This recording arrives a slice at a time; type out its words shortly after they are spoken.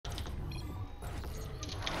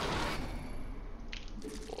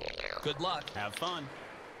Good luck. Have fun.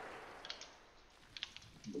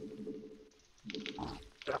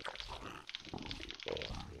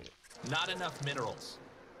 Not enough minerals.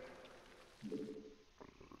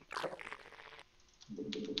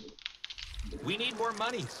 We need more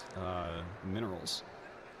monies. Minerals.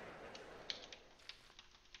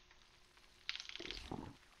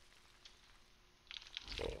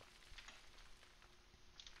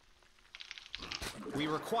 We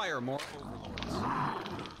require more overlords.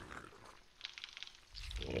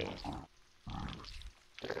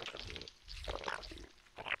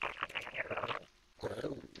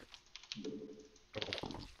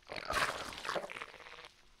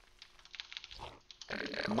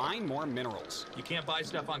 Mine more minerals. You can't buy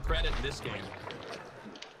stuff on credit in this game.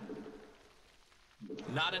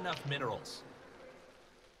 Not enough minerals.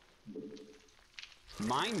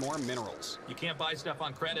 Mine more minerals. You can't buy stuff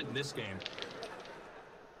on credit in this game.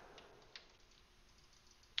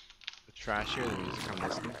 The trashier the music I'm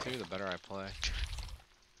listening to, the better I play.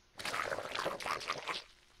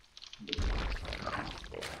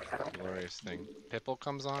 Glorious thing. Pipple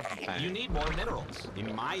comes on. Bang. You need more minerals.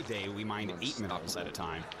 In my day, we mined 8 minerals at a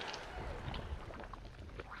time.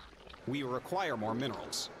 We require more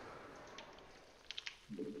minerals.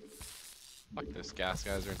 Fuck this gas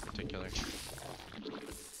geyser in particular.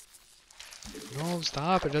 No,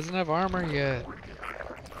 stop. It doesn't have armor yet.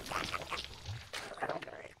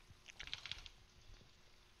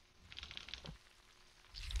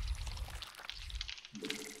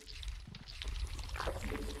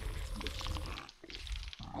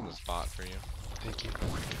 On the spot for you. Thank you.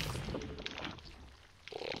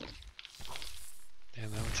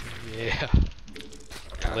 Damn, that one's yeah.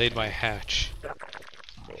 Delayed my hatch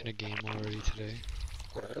in a game already today.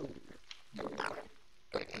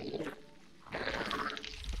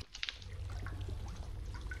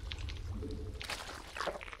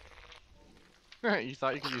 You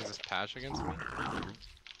thought you could use this patch against me?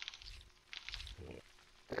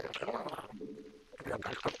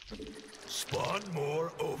 Spawn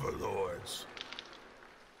more overlords.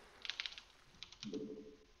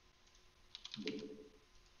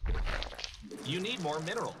 You need more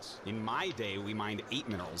minerals. In my day, we mined 8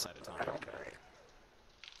 minerals at a time.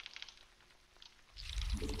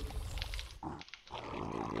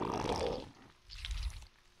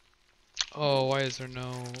 Oh, why is there no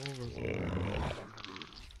overlord?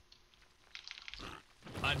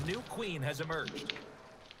 A new queen has emerged.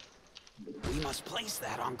 We must place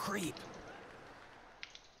that on creep.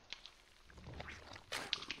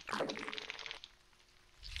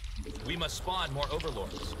 We must spawn more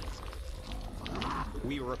overlords.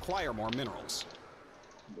 We require more minerals.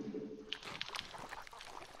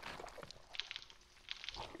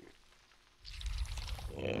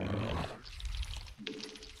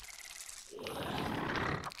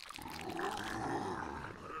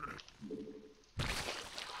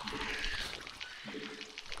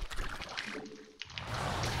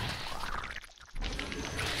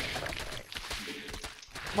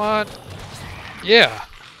 Come on. Yeah.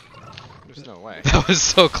 There's no way. That was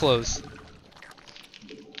so close.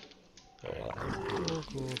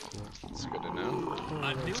 Cool. It's good to know.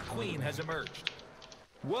 A new queen has emerged.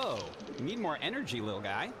 Whoa, you need more energy, little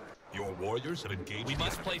guy. Your warriors have engaged. We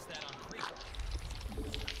must place that on creep.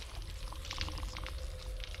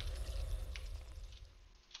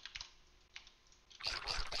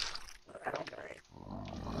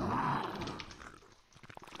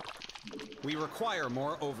 We require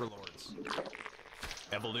more overlords.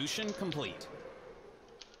 Evolution complete.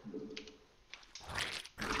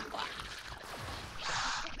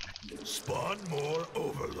 Spawn more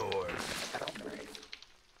overlords.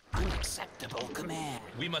 Unacceptable command.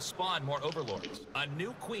 We must spawn more overlords. A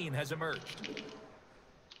new queen has emerged.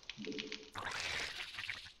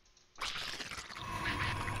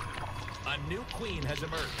 A new queen has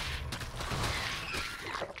emerged.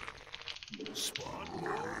 Spawn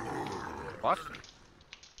more overlords. What?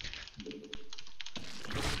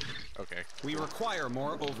 Okay. We require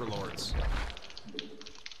more overlords.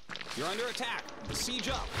 You're under attack. Siege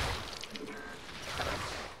up.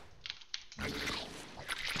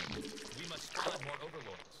 We must spawn more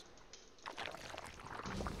overlords.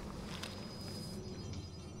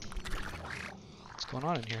 What's going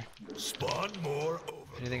on in here? Spawn more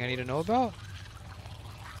overlords. Anything I need to know about?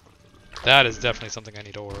 That is definitely something I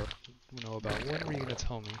need to know about. When were you gonna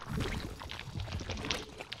tell me?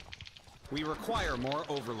 We require more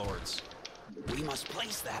overlords. We must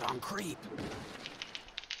place that on creep.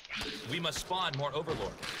 We must spawn more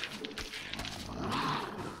overlords.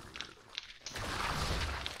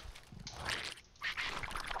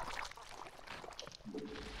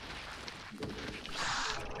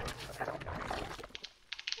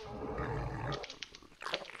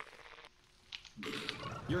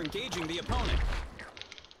 You're engaging the opponent.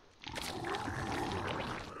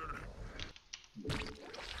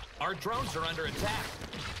 Our drones are under attack.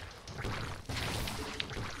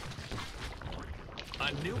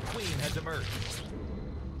 A new queen has emerged.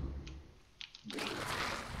 A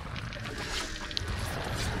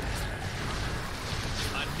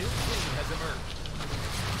new queen has emerged.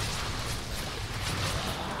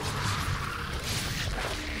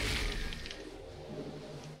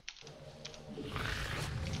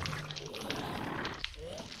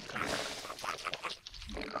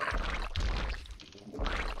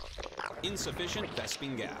 Insufficient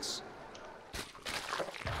Vespene gas.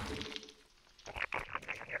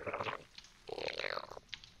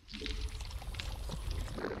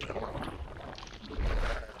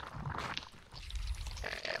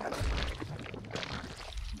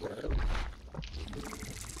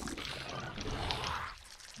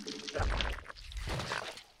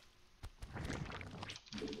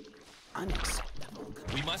 Unacceptable.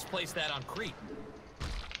 We must place that on Crete.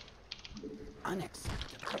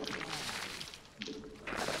 Unacceptable.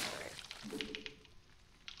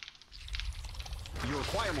 You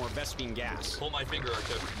require more Vespene gas. Pull my finger,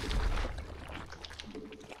 Arto.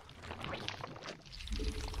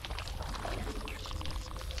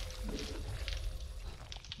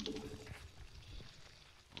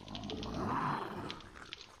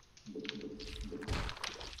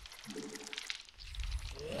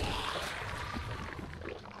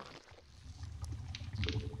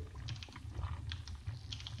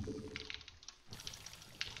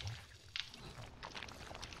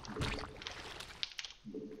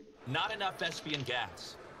 Not enough Vespene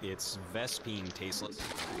gas. It's Vespene tasteless.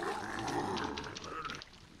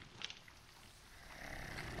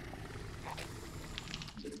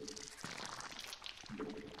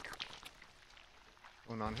 What's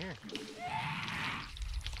going on here?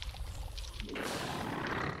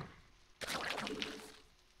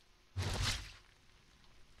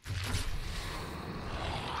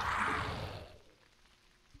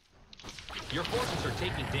 Your forces are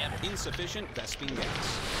taking damage. Insufficient Vespene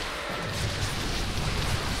gas.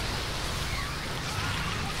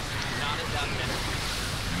 Not enough energy.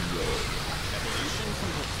 Evolution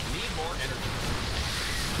complete. Need more energy.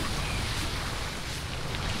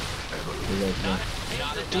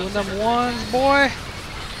 Not enough Doing them energy. ones, boy.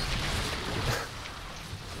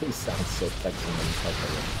 He sounds so Texan when he talks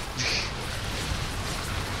like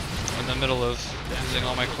In the middle of using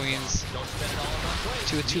all my queens. Don't spend it all in one place.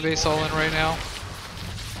 To a 2-base all in right now.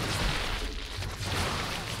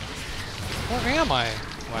 Where am I?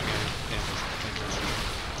 Well, I mean,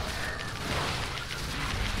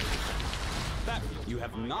 That you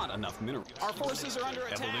have not enough mineral. Our forces are under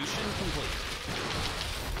attack. Evolution complete.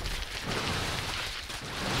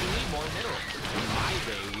 You need more minerals. In my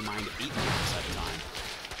day, we mined 8 minerals at a time.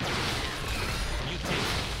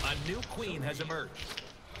 Mutation. A new queen has emerged.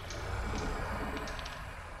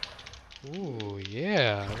 ooh,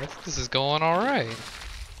 yeah. I think this is going alright.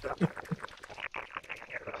 I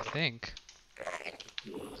think.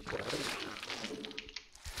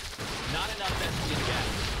 Not enough Vespene gas.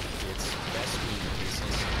 It's Vespene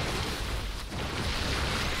tasteless.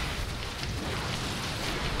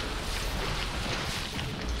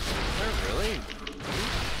 Really?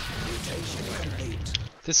 Mutation complete.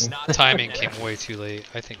 This Not timing enough came energy. way too late.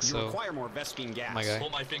 I think You so. require more Vespene gas. My guy. Pull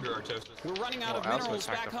my finger, Artosis. We're running out Oh, of I also minerals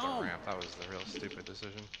attacked back up the home. ramp. That was the real stupid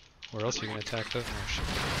decision. Where else are you gonna attack though? Oh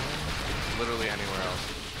shit. Literally anywhere else.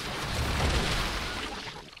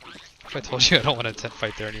 If I told you I don't want to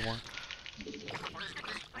fight there anymore.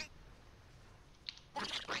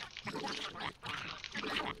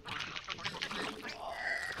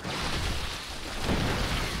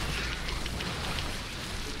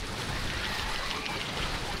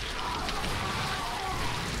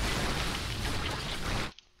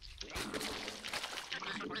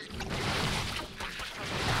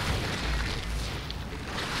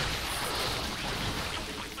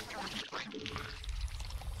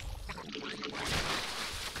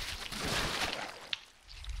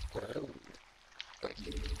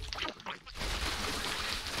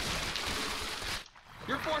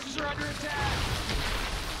 Your forces are under attack.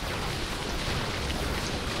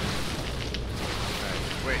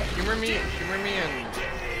 Okay. Wait, humor me and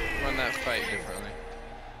run that fight differently.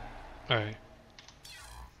 Alright.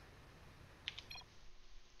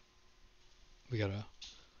 We gotta I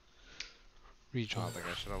rejoin. don't think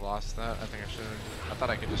I should have lost that. I think I should have. I thought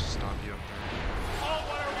I could just stomp you up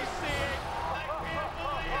there.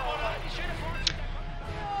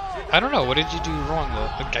 I don't know. What did you do wrong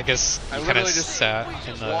though? Like, I guess I you kind of literally just sat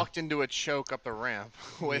in the. walked into a choke up the ramp.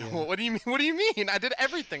 Wait, Yeah. what do you mean? What do you mean? I did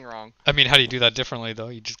everything wrong. I mean, how do you do that differently though?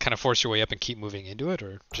 You just kind of force your way up and keep moving into it,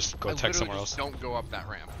 or just go I attack literally somewhere just else? don't go up that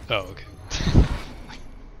ramp. Oh, okay.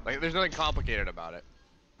 Like, there's nothing complicated about it.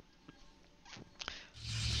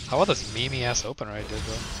 How about this memey ass opener I did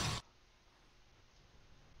though?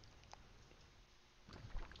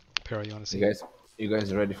 Pero, you want to see? You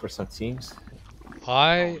guys ready for some teams?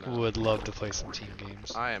 I Oh, no. would love to play some team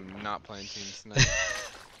games. I am not playing teams tonight.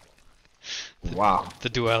 Wow. The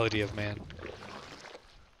duality of man.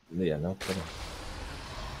 Yeah, no kidding.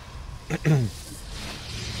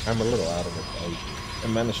 I'm a little out of it. I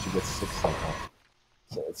managed to get sick somehow.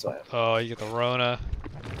 So it's why. Oh, you get the Rona.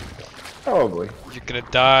 Probably. You're gonna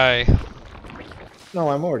die. No,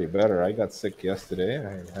 I'm already better. I got sick yesterday.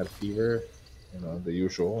 I had fever, you know, the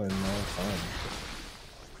usual, and now I'm fine.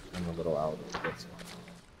 I'm a little out of it. That's all.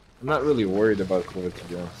 I'm not really worried about COVID, to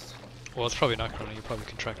be honest. Well, it's probably not Corona. You probably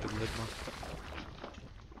contracted Ligma.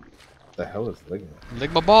 The hell is Ligma?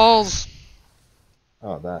 Ligma balls.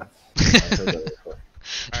 Oh, that. I heard that before.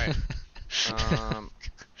 Alright.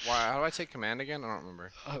 How do I take command again? I don't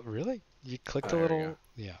remember. Really? You clicked Oh, a there we little. go.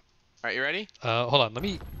 Yeah. Alright, you ready? Hold on. Let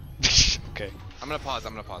me. Okay. I'm gonna pause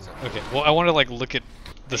it. Okay. Well, I want to like look at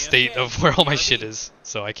the state of where all my shit is,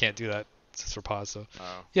 so I can't do that since we're paused. So. Oh.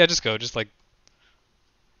 Yeah, just go. Just like.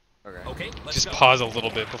 Okay. Okay, let's Just go. pause a little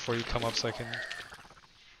bit before you come up, so I can.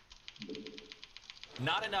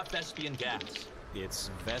 Not enough Vespian gas. It's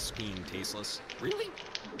Vespine, tasteless. Really?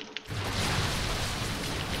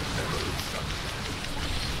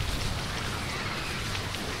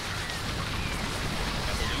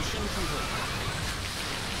 Evolution complete.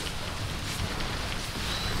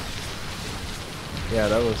 Yeah,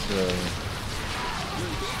 that was. You're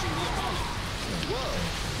engaging the opponent.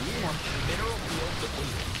 Whoa. Mineral field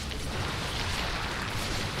depleted.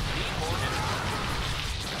 Need more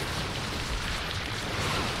energy.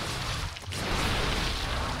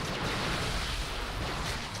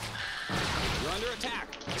 You're under attack.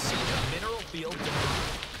 Mineral field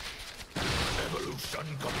depleted. Evolution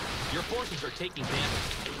complete. Your forces are taking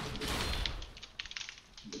damage.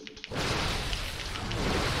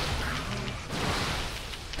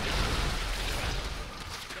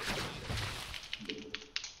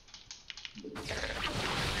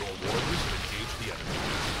 Your warriors have engaged the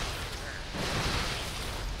enemy.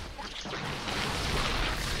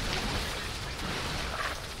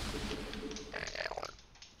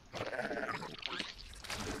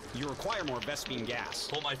 You require more Vespine gas.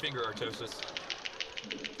 Pull my finger, Artosis.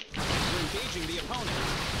 You're engaging the opponent.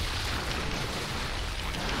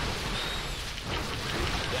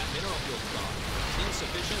 That mineral field's gone.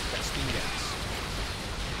 Insufficient Vespine gas.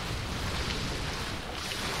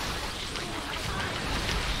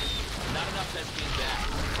 Not enough Vespian gas.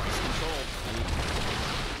 Price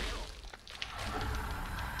control.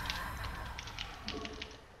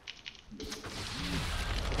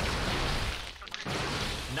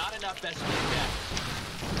 Not enough Vespian gas.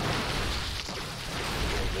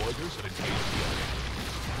 Your warriors have engaged the enemy.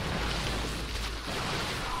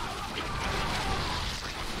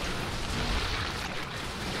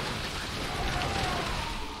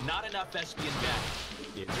 Not enough Vespian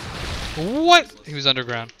gas. What? He was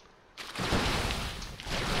underground.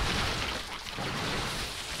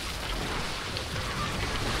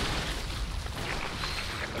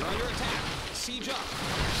 You're under attack. Siege up.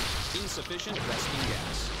 Insufficient Vespine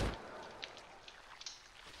gas.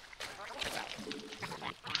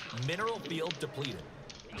 Mineral field depleted.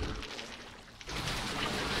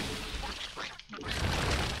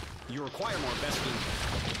 You require more Vespine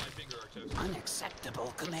gas. Pull my finger, Artosis.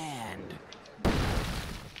 Unacceptable command. Not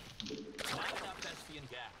enough Vespian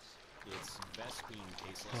gas. It's Vespine,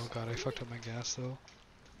 tasteless. Oh god, I fucked up my gas though.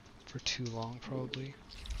 For too long, probably.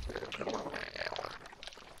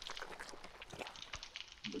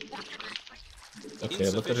 Okay,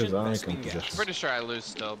 look at his army Insufficient Vespine gas. composition. Pretty sure I lose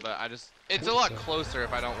still, but it's a lot closer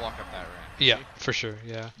if I don't walk up that ramp. Yeah, for sure.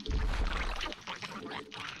 Yeah. I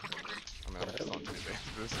mean, I'm still on this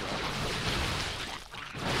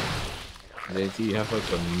JT, you have like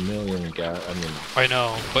 1,000,000 gas. I mean, I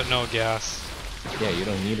know, but no gas. yeah, you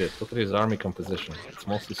don't need it. Look at his army composition. It's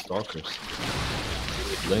mostly stalkers.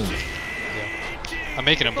 Lings. Yeah. I'm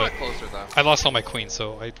making them, It's a lot but closer though. I lost all my queens,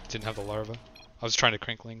 so I didn't have the larva. I was trying to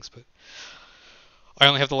crank lings, but I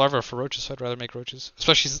only have the larva for roaches, so I'd rather make roaches.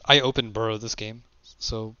 Especially since I opened burrow this game,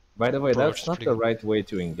 so. By the way, Approach that's is not pretty the good. right way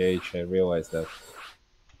to engage. I realized that.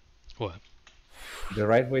 What? The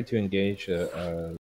right way to engage